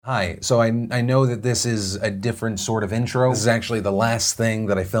Hi, so I know that this is a different sort of intro. This is actually the last thing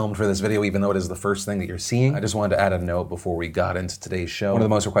that I filmed for this video, even though it is the first thing that you're seeing. I just wanted to add a note before we got into today's show. One of the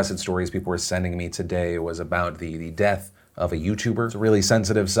most requested stories people were sending me today was about the death of a YouTuber. It's a really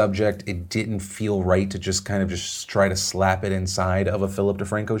sensitive subject. It didn't feel right to just try to slap it inside of a Philip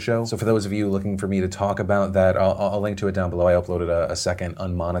DeFranco show. So for those of you looking for me to talk about that, I'll link to it down below. I uploaded a second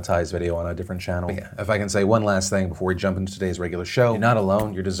unmonetized video on a different channel. But yeah, if I can say one last thing before we jump into today's regular show, you're not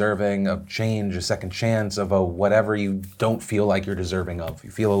alone. You're deserving of change, a second chance, of a whatever you don't feel like you're deserving of. If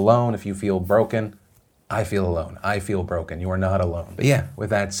you feel alone, if you feel broken, I feel alone. I feel broken. You are not alone. But yeah, with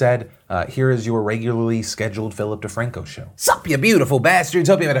that said, here is your regularly scheduled Philip DeFranco show. Sup, you beautiful bastards.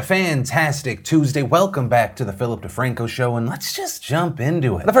 Hope you had a fantastic Tuesday. Welcome back to the Philip DeFranco show, and let's just jump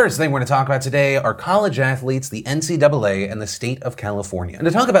into it. The first thing we're going to talk about today are college athletes, the NCAA, and the state of California. And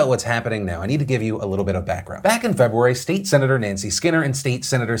to talk about what's happening now, I need to give you a little bit of background. Back in February, State Senator Nancy Skinner and State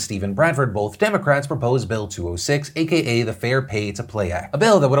Senator Stephen Bradford, both Democrats, proposed Bill 206, aka the Fair Pay to Play Act, a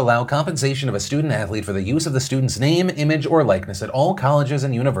bill that would allow compensation of a student athlete for the use of the student's name, image, or likeness at all colleges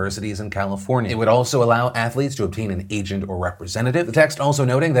and universities in California. It would also allow athletes to obtain an agent or representative. The text also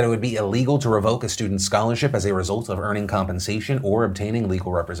noting that it would be illegal to revoke a student's scholarship as a result of earning compensation or obtaining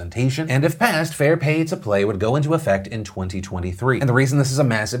legal representation. And if passed, Fair Pay to Play would go into effect in 2023. And the reason this is a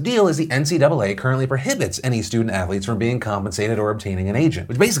massive deal is the NCAA currently prohibits any student athletes from being compensated or obtaining an agent,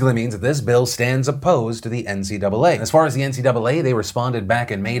 which basically means that this bill stands opposed to the NCAA. As far as the NCAA, they responded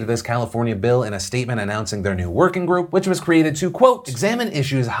back in May to this California bill in a statement announcing their new working group, which was created to, quote, examine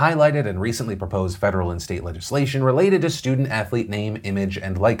issues highlighted in recently proposed federal and state legislation related to student-athlete name, image,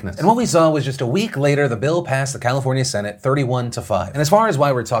 and likeness. And what we saw was just a week later, the bill passed the California Senate 31-5. And as far as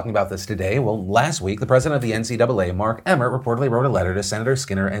why we're talking about this today, well, last week, the president of the NCAA, Mark Emmert, reportedly wrote a letter to Senator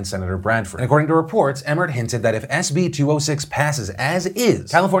Skinner and Senator Bradford. And according to reports, Emmert hinted that if SB 206 passes as is,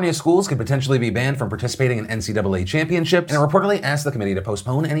 California schools could potentially be banned from participating in NCAA championships, and it reportedly asked the committee to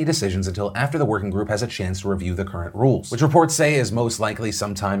postpone any decisions until after the working group has a chance to review the current rules, which reports say is most likely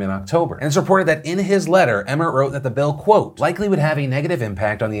sometime in October. And it's reported that in his letter, Emmert wrote that the bill, quote, likely would have a negative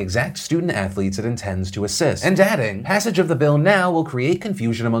impact on the exact student athletes it intends to assist, and adding, passage of the bill now will create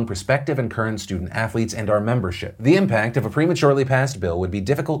confusion among prospective and current student athletes and our membership. The impact of a prematurely passed bill would be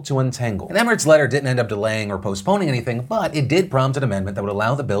difficult to untangle. And Emmert's letter didn't end up delaying or postponing anything, but it did prompt an amendment that would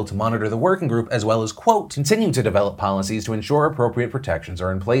allow the bill to monitor the working group as well as, quote, continue to develop policies to ensure appropriate protections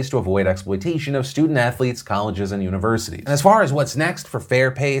are in place to avoid exploitation of student athletes, colleges, and universities. And as far as what's next for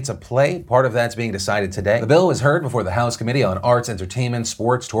Fair Pay to Play, part of that's being decided today. The bill was heard before the House Committee on Arts, Entertainment,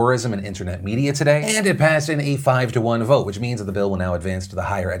 Sports, Tourism, and Internet Media today, and it passed in a 5-1 vote, which means that the bill will now advance to the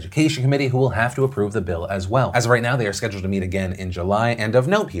Higher Education Committee, who will have to approve the bill as well. As of right now, they are scheduled to meet again in July, and of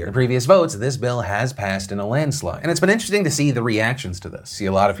note here, in previous votes, this bill has passed in a landslide. And it's been interesting to see the reactions to this. See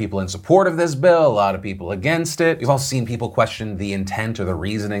a lot of people in support of this bill, a lot of people against it. We've also seen people question the intent or the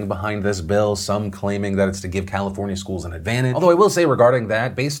reasoning behind this bill, some claiming that it's to give California schools an advantage. Although I will say regarding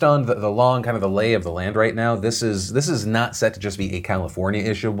that, based on the law and kind of the lay of the land right now, this is not set to just be a California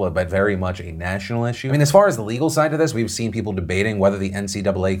issue, but very much a national issue. I mean, as far as the legal side of this, we've seen people debating whether the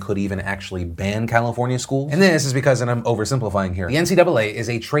NCAA could even actually ban California schools. And this is because, and I'm oversimplifying here, the NCAA is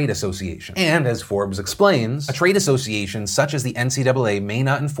a trade association. And as Forbes explains, a trade association such as the NCAA may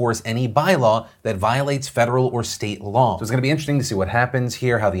not enforce any bylaw that violates federal or state law. So it's going to be interesting to see what happens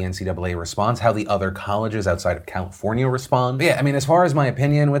here, how the NCAA responds, how the other colleges outside of California respond. But yeah, I mean, as far as my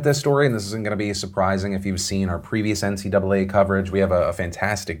opinion with this story, and this isn't going to be surprising if you've seen our previous NCAA coverage, we have a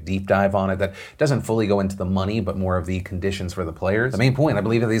fantastic deep dive on it that doesn't fully go into the money, but more of the conditions for the players. The main point, I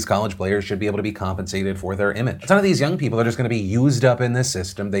believe that these college players should be able to be compensated for their image. A ton of these young people are just going to be used up in this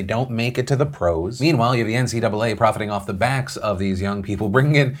system. They don't make it to the pros. Meanwhile, you have the NCAA profiting off the backs of these young people,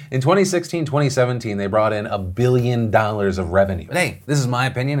 bringing in 2016, 2017, they brought in $1 billion of revenue. But hey, this is my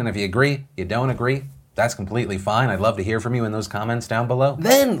opinion, and if you agree, you don't agree, that's completely fine. I'd love to hear from you in those comments down below.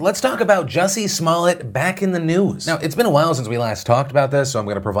 Then let's talk about Jussie Smollett back in the news. Now, it's been a while since we last talked about this, so I'm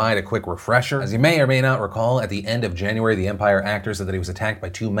going to provide a quick refresher. As you may or may not recall, at the end of January, the Empire actor said that he was attacked by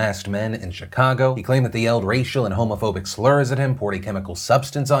 2 masked men in Chicago. He claimed that they yelled racial and homophobic slurs at him, poured a chemical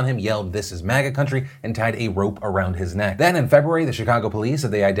substance on him, yelled "This is MAGA country," and tied a rope around his neck. Then in February, the Chicago police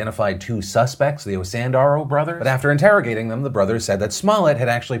said they identified 2 suspects, the Osandaro brothers, but after interrogating them, the brothers said that Smollett had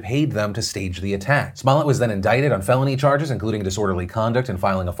actually paid them to stage the attack. Smollett Smollett was then indicted on felony charges, including disorderly conduct and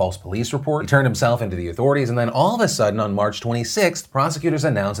filing a false police report. He turned himself into the authorities, and then all of a sudden, on March 26th, prosecutors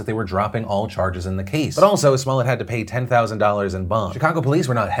announced that they were dropping all charges in the case. But also, Smollett had to pay $10,000 in bond. Chicago police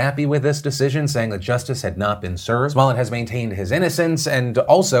were not happy with this decision, saying that justice had not been served. Smollett has maintained his innocence, and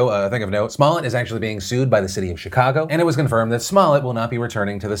also, a thing of note, Smollett is actually being sued by the city of Chicago, and it was confirmed that Smollett will not be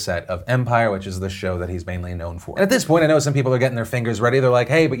returning to the set of Empire, which is the show that he's mainly known for. And at this point, I know some people are getting their fingers ready. They're like,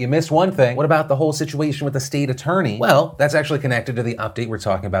 hey, but you missed one thing. What about the whole situation with the state attorney? Well, that's actually connected to the update we're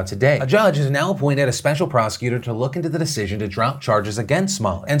talking about today. A judge has now appointed a special prosecutor to look into the decision to drop charges against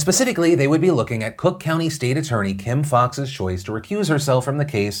Smollett. And specifically, they would be looking at Cook County State Attorney Kim Foxx's choice to recuse herself from the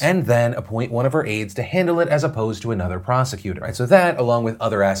case and then appoint one of her aides to handle it as opposed to another prosecutor. Right, so that, along with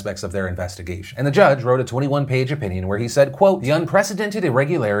other aspects of their investigation. And the judge wrote a 21-page opinion where he said, quote, "The unprecedented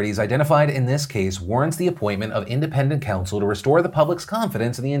irregularities identified in this case warrants the appointment of independent counsel to restore the public's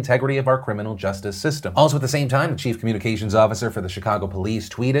confidence in the integrity of our criminal justice system." Also at the same time, the chief communications officer for the Chicago police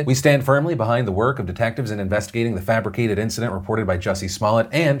tweeted, "We stand firmly behind the work of detectives in investigating the fabricated incident reported by Jussie Smollett,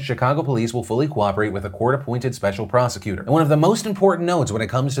 and Chicago police will fully cooperate with a court-appointed special prosecutor." And one of the most important notes when it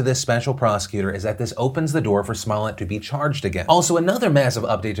comes to this special prosecutor is that this opens the door for Smollett to be charged again. Also, another massive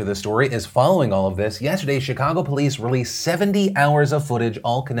update to this story is following all of this, yesterday Chicago police released 70 hours of footage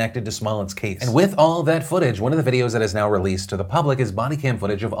all connected to Smollett's case. And with all of that footage, one of the videos that is now released to the public is body cam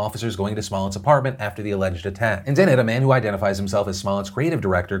footage of officers going to Smollett's apartment after the alleged attack. And in it, a man who identifies himself as Smollett's creative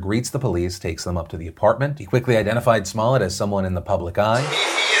director greets the police, takes them up to the apartment. He quickly identified Smollett as someone in the public eye. He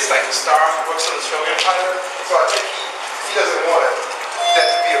is like a star who works on the show Empire, so I think he doesn't want that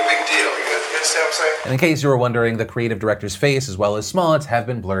to be a big deal. You understand what I'm saying? And in case you were wondering, the creative director's face as well as Smollett's have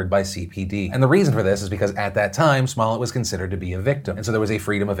been blurred by CPD. And the reason for this is because at that time, Smollett was considered to be a victim, and so there was a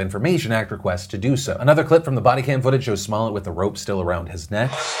Freedom of Information Act request to do so. Another clip from the body cam footage shows Smollett with the rope still around his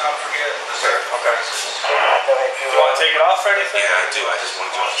neck. Let's not forget it. Sir, okay. You want to take it off or anything? Yeah, I do. I just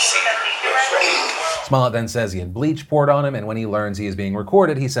want you to see it. Smollett then says he had bleach poured on him, and when he learns he is being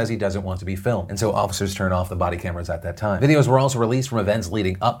recorded, he says he doesn't want to be filmed. And so officers turn off the body cameras at that time. Videos were also released from events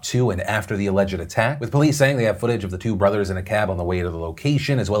leading up to and after the alleged attack, with police saying they have footage of the two brothers in a cab on the way to the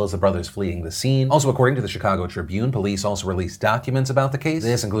location, as well as the brothers fleeing the scene. Also, according to the Chicago Tribune, police also released documents about the case,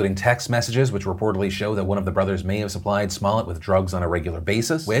 this including text messages which reportedly show that one of the brothers may have supplied Smollett with drugs on a regular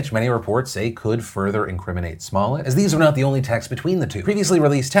basis, which many reports say could further incriminate Smollett, as these are not the only texts between the two. Previously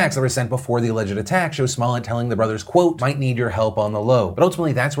released texts that were sent before the alleged attack show Smollett telling the brothers, quote, "Might need your help on the low." But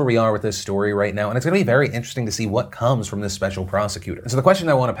ultimately, that's where we are with this story right now, and it's going to be very interesting to see what comes from this special prosecutor. And so the question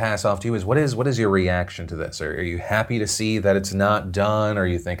I want to pass off to you is, what is your reaction to this? Are you happy to see that it's not done, or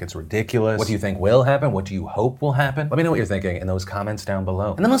you think it's ridiculous? What do you think will happen? What do you hope will happen? Let me know what you're thinking in those comments down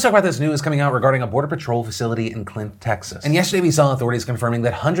below. And then let's talk about this news coming out regarding a Border Patrol facility in Clint, Texas. And yesterday we saw authorities confirming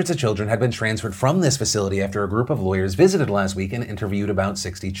that hundreds of children had been transferred from this facility after a group of lawyers visited last week and interviewed about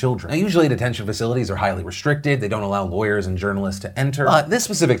 60 children. Now, usually detention facilities are highly restricted. They don't allow lawyers and journalists to enter. But this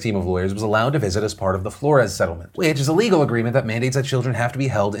specific team of lawyers was allowed to visit as part of the Flores settlement, which is a legal agreement that mandates that children have to be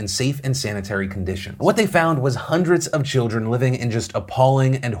held in safe and sanitary conditions. What they found was hundreds of children living in just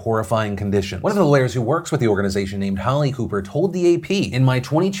appalling and horrifying conditions. One of the lawyers who works with the organization, named Holly Cooper, told the AP, "In my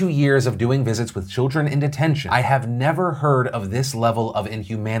 22 years of doing visits with children in detention, I have never heard of this level of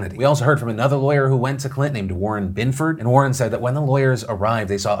inhumanity." We also heard from another lawyer who went to Clint named Warren Binford, and Warren said that when the lawyers arrived,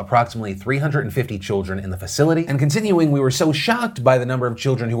 they saw approximately 350 children in the facility. And continuing, we were so shocked by the number of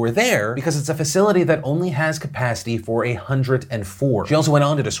children who were there because it's a facility that only has capacity for 104. She also went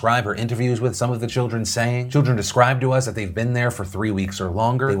on to describe her interviews with some of the children, saying, "Children described to us that they've been there for 3 weeks or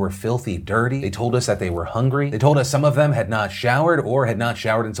longer. They were filthy dirty. They told us that they were hungry. They told us some of them had not showered or had not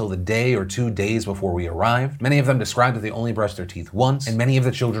showered until the day or 2 days before we arrived. Many of them described that they only brushed their teeth once, and many of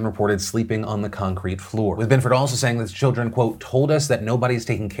the children reported sleeping on the concrete floor." With Binford also saying that the children, quote, "told us that nobody's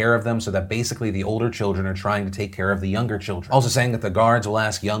taking care of them, so that basically the older children are trying to take care of the younger children." Also saying that the guards will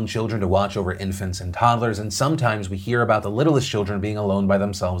ask young children to watch over infants and toddlers, and sometimes we hear about the littlest children being alone by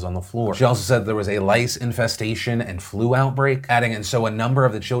themselves on the floor. She also said there was a lice infestation and flu outbreak, adding, "And so a number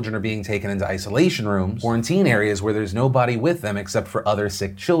of the children are being taken into isolation rooms, quarantine areas where there's nobody with them except for other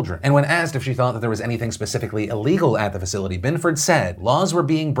sick children." And when asked if she thought that there was anything specifically illegal at the facility, Binford said laws were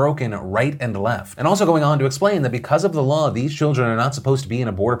being broken right and left. And also going on to explain that because of the law, these children are not supposed to be in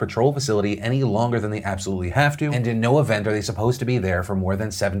a Border Patrol facility any longer than they absolutely have to, and in no event are they supposed to be there for more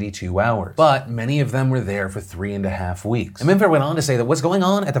than 72 hours. But many of them were there for 3.5 weeks. And Minford went on to say that what's going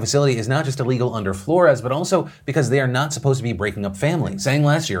on at the facility is not just illegal under Flores, but also because they are not supposed to be breaking up families, saying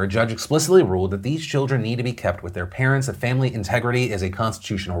last year a judge explicitly ruled that these children need to be kept with their parents, that family integrity is a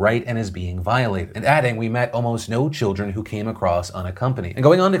constitutional right and is being violated. And adding, we met almost no children who came across unaccompanied. And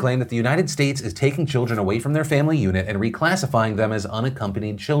going on to claim that the United States is taking children away from their family unit and reclassifying them as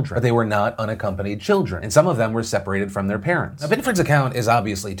unaccompanied children. But they were not unaccompanied children, and some of them were separated from their parents. Now, Binford's account is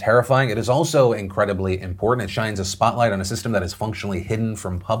obviously terrifying. It is also incredibly important. It shines a spotlight on a system that is functionally hidden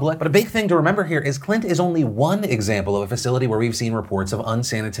from public. But a big thing to remember here is Clint is only one example of a facility where we've seen reports of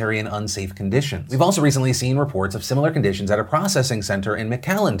unsanitary and unsafe conditions. We've also recently seen reports of similar conditions at a processing center in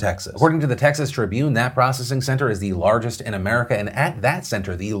McAllen, Texas. According to the Texas Tribune, that processing center is the largest in America, and at that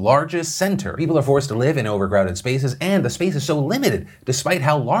center, the largest center, people are forced to live in overcrowded spaces, and the space is so limited, despite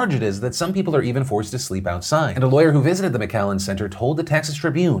how large it is, that some people are even forced to sleep outside. And a lawyer who visited the McAllen Center told the Texas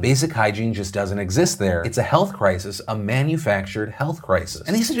Tribune, basic hygiene just doesn't exist there. It's a health crisis, a manufactured health crisis.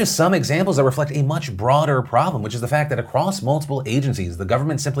 And these are just some examples that reflect a much broader problem, which is the fact that across multiple agencies, the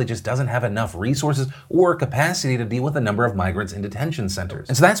government simply just doesn't have enough resources or capacity to deal with the number of migrants in detention centers.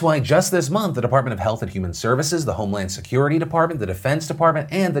 And so that's why just this month, the Department of Health and Human Services, the Homeland Security Department, the Defense Department,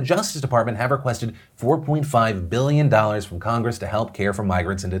 and the Justice Department have requested $4.5 billion from Congress to help care for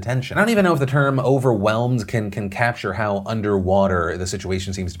migrants in detention. I don't even know if the term overwhelmed can capture how underwater the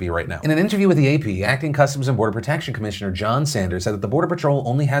situation seems to be right now. In an interview with the AP, Acting Customs and Border Protection Commissioner John Sanders said that the Border Patrol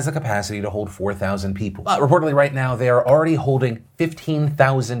only has the capacity to hold 4,000 people. But reportedly right now, they are already holding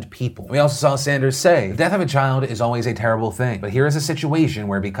 15,000 people. We also saw Sanders say, the death of a child is always a terrible thing, but here is a situation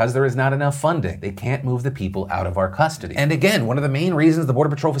where because there is not enough funding, they can't move the people out of our custody. And again, one of the main reasons the Border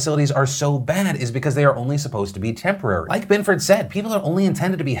Patrol facilities are so bad is because they are only supposed to be temporary. Like Binford said, people are only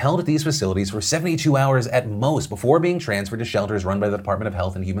intended to be held at these facilities for 72 hours at most before being transferred to shelters run by the Department of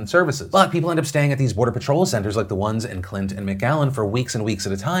Health and Human Services. But people end up staying at these Border Patrol centers like the ones in Clint and McAllen for weeks and weeks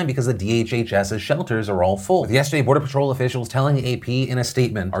at a time because the DHHS's shelters are all full. With yesterday, Border Patrol officials telling the AP in a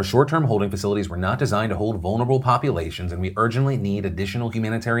statement, our short-term holding facilities were not designed to hold vulnerable populations, and we urgently need additional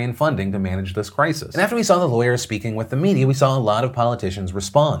humanitarian funding to manage this crisis. And after we saw the lawyers speaking with the media, we saw a lot of politicians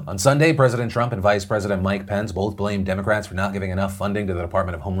respond. On Sunday, President Trump and Vice President Mike Pence both blamed Democrats for not giving enough funding to the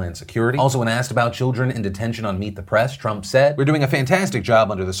Department of Homeland Security. Also, when asked about children in detention on Meet the Press, Trump said, we're doing a fantastic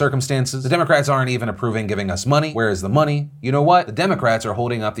job under the circumstances. The Democrats aren't even approving giving us money. Where is the money? You know what? The Democrats are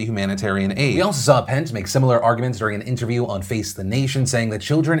holding up the humanitarian aid. We also saw Pence make similar arguments during an interview on Face the Nation, saying that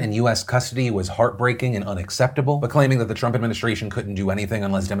children in U.S. custody was heartbreaking and unacceptable, but claiming that the Trump administration couldn't do anything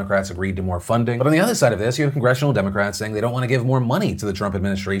unless Democrats agreed to more funding. But on the other side of this, you have congressional Democrats saying they don't want to give more money to the Trump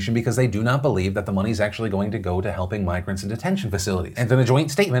administration because they do not believe that the money is actually going to go to helping migrants in detention facilities. And in a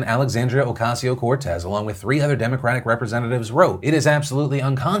joint statement, Alexandria Ocasio-Cortez, along with 3 other Democratic representatives, wrote, it is absolutely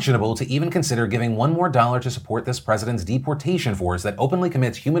unconscionable to even consider giving $1 more to support this president's deportation force that openly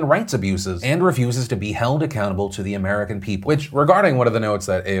commits human rights abuses and refuses to be held accountable to the American people. Which, regarding one of the notes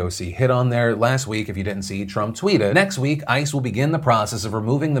that AOC hit on there last week, if you didn't see, Trump tweeted, next week, ICE will begin the process of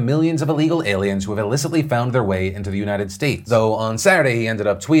removing the millions of illegal aliens who have illicitly found their way into the United States. Though on Saturday, he ended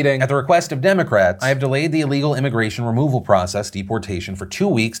up tweeting, at the request of Democrats, I have delayed the illegal immigration removal process, deportation, for 2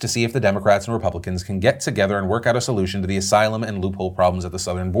 weeks to see if the Democrats and Republicans can get together and work out a solution to the asylum and loophole problems at the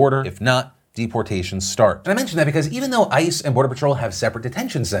southern border. If not, deportations start. And I mention that because even though ICE and Border Patrol have separate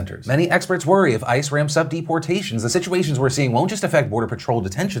detention centers, many experts worry if ICE ramps up deportations, the situations we're seeing won't just affect Border Patrol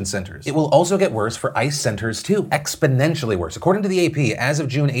detention centers. It will also get worse for ICE centers too, exponentially worse. According to the AP, as of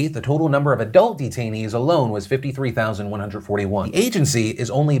June 8th, the total number of adult detainees alone was 53,141. The agency is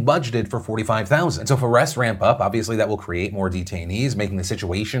only budgeted for 45,000. So if arrests ramp up, obviously that will create more detainees, making the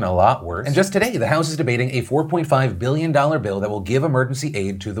situation a lot worse. And just today, the House is debating a $4.5 billion bill that will give emergency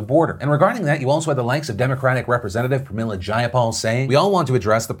aid to the border. And regarding that, you also had the likes of Democratic Representative Pramila Jayapal saying, we all want to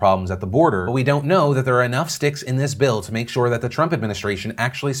address the problems at the border, but we don't know that there are enough sticks in this bill to make sure that the Trump administration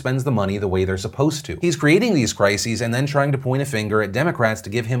actually spends the money the way they're supposed to. He's creating these crises and then trying to point a finger at Democrats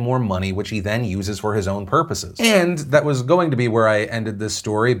to give him more money, which he then uses for his own purposes. And that was going to be where I ended this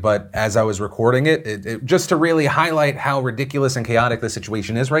story, but as I was recording it just to really highlight how ridiculous and chaotic the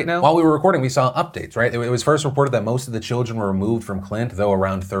situation is right now, while we were recording, we saw updates, right? It was first reported that most of the children were removed from Clint, though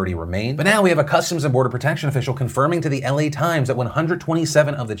around 30 remain. But now we have a Customs and Border Protection official confirming to the LA Times that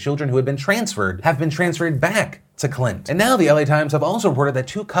 127 of the children who had been transferred have been transferred back to Clint. And now the LA Times have also reported that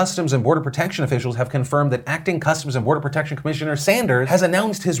 2 Customs and Border Protection officials have confirmed that Acting Customs and Border Protection Commissioner Sanders has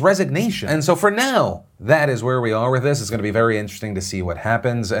announced his resignation. And so for now, that is where we are with this. It's going to be very interesting to see what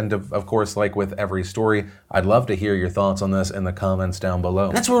happens. And of course, like with every story, I'd love to hear your thoughts on this in the comments down below.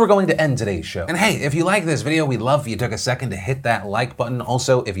 And that's where we're going to end today's show. And hey, if you like this video, we'd love if you took a second to hit that like button.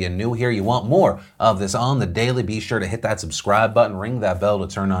 Also, if you're new here, you want more of this on the daily, be sure to hit that subscribe button, ring that bell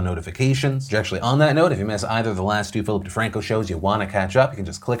to turn on notifications. Actually, on that note, if you miss either of the last 2 Philip DeFranco shows you want to catch up, you can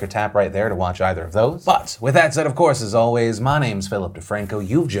just click or tap right there to watch either of those. But with that said, of course, as always, my name's Philip DeFranco.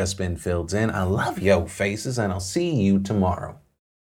 You've just been filled in. I love yo faces, and I'll see you tomorrow.